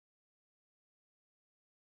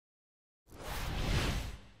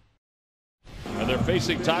They're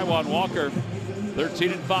facing Taijuan Walker,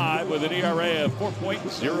 13-5 with an ERA of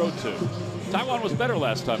 4.02. Taijuan was better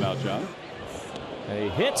last time out, John. He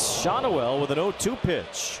hits Shonowell with an 0-2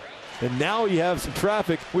 pitch. And now you have some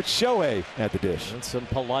traffic with Shohei at the dish. And some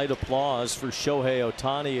polite applause for Shohei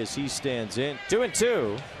Ohtani as he stands in.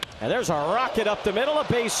 2-2. And there's a rocket up the middle, a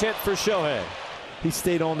base hit for Shohei. He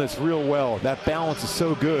stayed on this real well. That balance is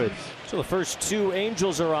so good. So the first two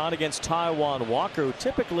Angels are on against Taijuan Walker, who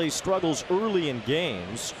typically struggles early in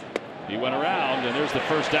games. He went around, and there's the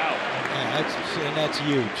first out. Yeah, that's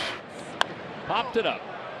huge. Popped it up.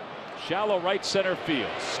 Shallow right center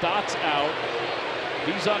field. Stott's out.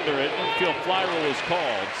 He's under it. Infield fly rule is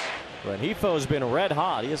called. Rengifo's been red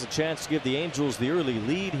hot. He has a chance to give the Angels the early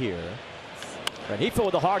lead here. Rengifo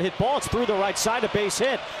with a hard hit ball. It's through the right side, a base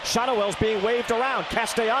hit. Shonowell's being waved around.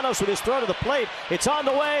 Castellanos with his throw to the plate. It's on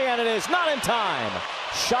the way, and it is not in time.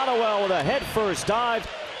 Shonowell with a head first dive.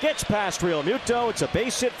 Gets past Real Muto. It's a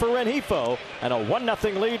base hit for Rengifo, and a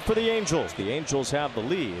 1-0 lead for the Angels. The Angels have the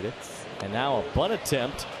lead. And now a bunt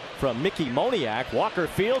attempt from Mickey Moniak. Walker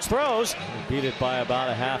fields, throws. Beat it by about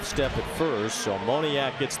a half step at first. So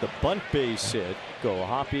Moniak gets the bunt base hit. Go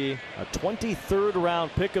Hoppy, a 23rd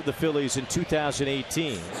round pick of the Phillies in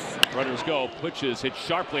 2018. Runners go. Pitches hit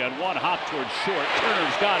sharply on one hop towards short.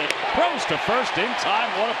 Turner's got it. Throws to first in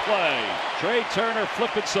time. What a play. Trey Turner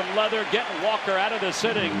flipping some leather, getting Walker out of this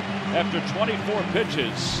inning after 24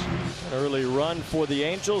 pitches. An early run for the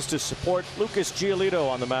Angels to support Lucas Giolito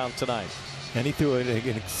on the mound tonight. And he threw an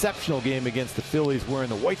exceptional game against the Phillies wearing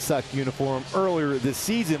the White Sox uniform earlier this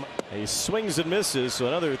season. He swings and misses, so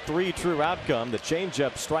another 3 true outcome. The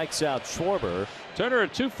changeup strikes out Schwarber. Turner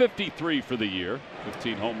at 253 for the year.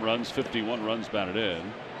 15 home runs, 51 runs batted in.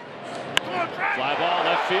 Fly ball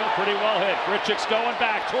left field, pretty well hit. Grichuk's going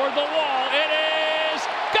back toward the wall. It is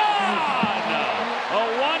gone! A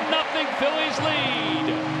 1-0 Phillies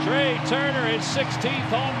lead. Trey Turner, his 16th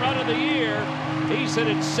home run of the year. He's hit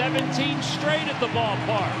it 17 straight at the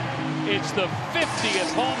ballpark. It's the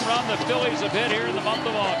 50th home run the Phillies have hit here in the month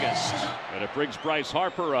of August. And it brings Bryce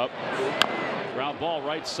Harper up. Ground ball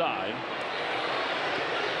right side.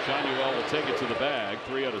 Shonowell will take it to the bag.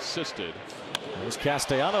 3-out assisted. There's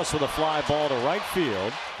Castellanos with a fly ball to right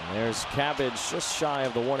field. And there's Cabbage just shy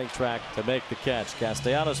of the warning track to make the catch.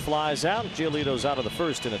 Castellanos flies out. Giolito's out of the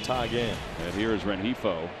first in a tie game. And here is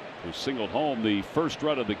Rengifo, who singled home the first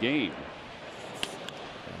run of the game.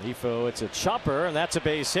 Rengifo, it's a chopper, and that's a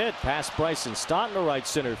base hit. Past Bryson Stott in the right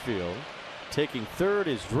center field. Taking third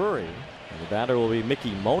is Drury. And the batter will be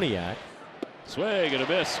Mickey Moniak. Swing and a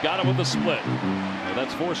miss. Got him with the split. And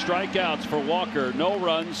that's 4 strikeouts for Walker. No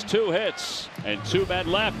runs, 2 hits, and 2 men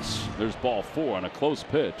left. There's ball 4 on a close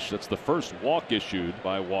pitch. That's the first walk issued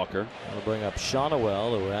by Walker. That'll bring up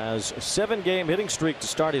Shonowell, who has a 7-game hitting streak to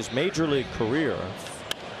start his major league career.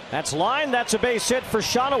 That's line. That's a base hit for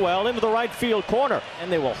Shonowell into the right field corner.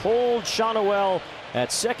 And they will hold Shonowell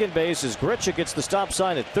at second base as Grichuk gets the stop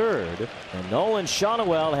sign at third. And Nolan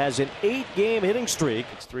Shonowell has an 8-game hitting streak.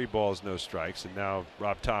 It's 3 balls, no strikes, and now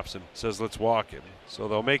Rob Thompson says let's walk him. So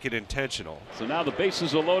they'll make it intentional. So now the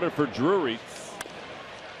bases are loaded for Drury.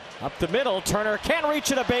 Up the middle, Turner can't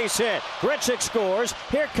reach it, a base hit. Grichuk scores.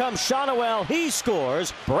 Here comes Shonowell. He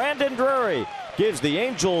scores. Brandon Drury gives the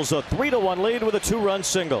Angels a 3-1 lead with a 2-run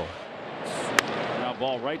single. Now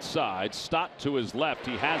ball right side. Stott to his left.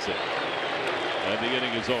 He has it. And the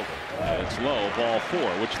inning is over. And it's low, ball 4,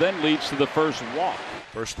 which then leads to the first walk.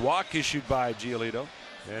 First walk issued by Giolito.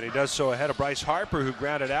 And he does so ahead of Bryce Harper, who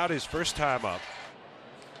grounded out his first time up.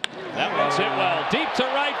 That one's hit well. Deep to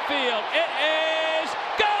right field. It is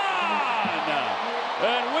gone!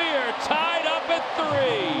 And we are tied up at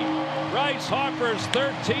 3. Bryce Harper's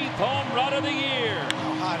 13th home run of the year.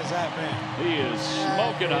 How hot is that, man? He is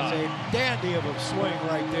smoking hot. It's a dandy of a swing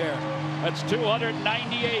right there. That's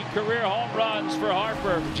 298 career home runs for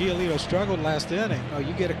Harper. Giolito struggled last inning. Oh,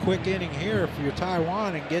 you get a quick inning here for your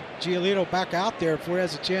Taijuan and get Giolito back out there before he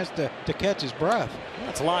has a chance to catch his breath.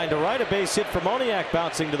 That's line to right, a base hit for Moniak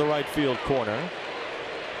bouncing to the right field corner.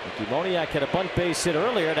 Mickey Moniak had a bunt base hit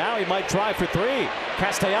earlier. Now he might try for 3.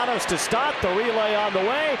 Castellanos to Stott. The relay on the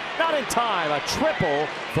way. Not in time. A triple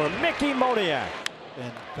for Mickey Moniak.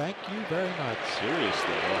 And thank you very much.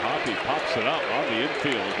 Seriously, well, Hoppy pops it up on the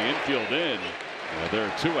infield in. There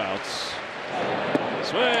are 2 outs.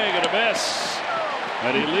 Swing and a miss.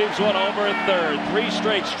 And he leaves one over at third. 3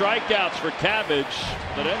 straight strikeouts for Cabbage.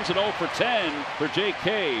 That ends in 0 for 10 for Jake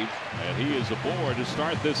Cave. And he is aboard to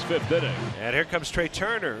start this 5th inning. And here comes Trey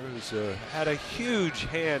Turner, who's had a huge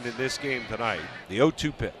hand in this game tonight. The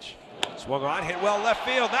 0-2 pitch. Swung on, hit well left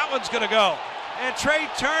field. That one's going to go. And Trey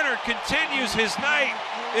Turner continues his night.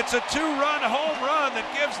 It's a 2-run home run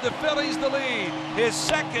that gives the Phillies the lead. His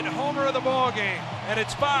second homer of the ballgame. And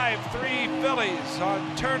it's 5-3 Phillies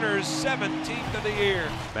on Turner's 17th of the year.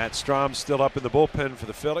 Matt Strom's still up in the bullpen for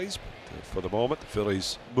the Phillies. For the moment, the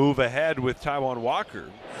Phillies move ahead with Taijuan Walker.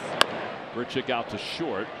 Grichuk out to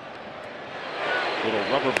short. Little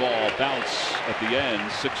rubber ball bounce at the end.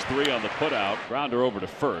 6-3 on the putout. Grounder over to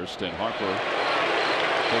first, and Harper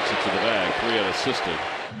takes it to the bag. 3 unassisted.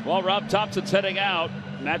 Well, Rob Thompson's heading out.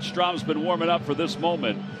 Matt Strom's been warming up for this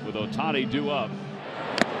moment with Ohtani due up.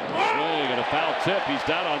 Swing and a foul tip. He's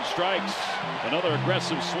down on strikes. Another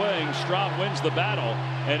aggressive swing. Strom wins the battle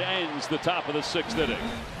and ends the top of the 6th inning.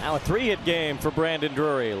 Now a 3-hit game for Brandon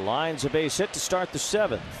Drury. Lines a base hit to start the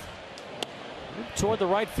 7th. Toward the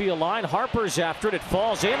right field line. Harper's after it. It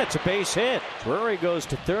falls in. It's a base hit. Drury goes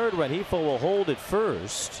to third. Rengifo will hold at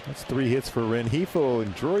first. That's 3 hits for Rengifo,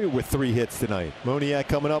 and Drury with 3 hits tonight. Moniak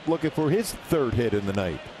coming up looking for his 3rd hit in the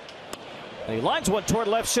night. And he lines one toward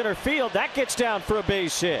left center field. That gets down for a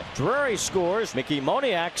base hit. Drury scores. Mickey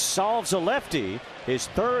Moniak solves a lefty. His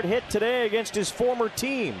 3rd hit today against his former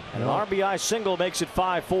team. And an RBI single makes it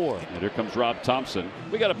 5-4. And here comes Rob Thompson.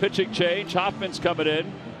 We got a pitching change. Hoffman's coming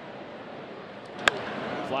in.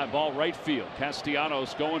 Fly ball right field.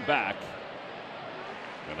 Castellanos going back.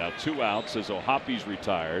 And now 2 outs as Ohapi's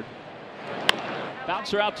retired.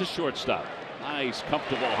 Bouncer out to shortstop. Nice,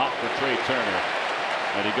 comfortable hop for Trey Turner.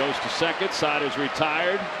 And he goes to second. Side is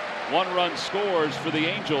retired. 1 run scores for the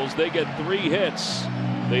Angels. They get 3 hits.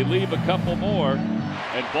 They leave a couple more.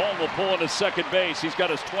 And Ball will pull into second base. He's got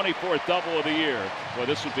his 24th double of the year. Boy,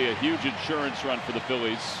 this would be a huge insurance run for the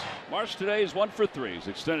Phillies. Marsh today is 1 for 3. He's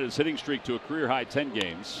extended his hitting streak to a career high 10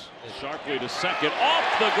 games. Sharply to second.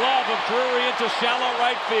 Off the glove of Drury into shallow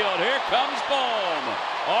right field. Here comes Bohm.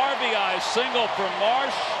 RBI single from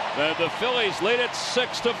Marsh. And the Phillies lead it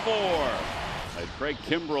 6-4. And Craig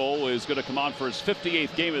Kimbrell is going to come on for his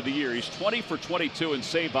 58th game of the year. He's 20 for 22 in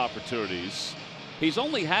save opportunities. He's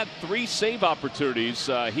only had 3 save opportunities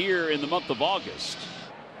here in the month of August.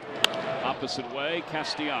 Opposite way,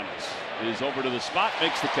 Castellanos is over to the spot,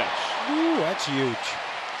 makes the catch. Ooh, that's huge.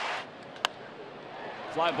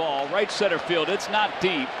 Fly ball, right center field. It's not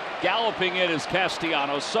deep. Galloping in is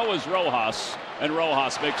Castellanos. So is Rojas, and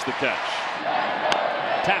Rojas makes the catch.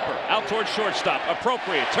 Tapper out towards shortstop.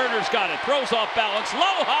 Appropriate. Turner's got it. Throws off balance.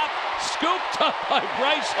 Low hop. Scooped up by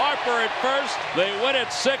Bryce Harper at first. They win it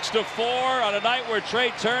 6-4 on a night where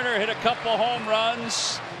Trey Turner hit a couple home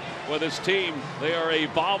runs. With his team, they are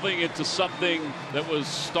evolving into something that was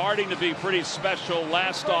starting to be pretty special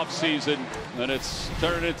last offseason, and it's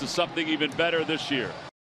turned into something even better this year.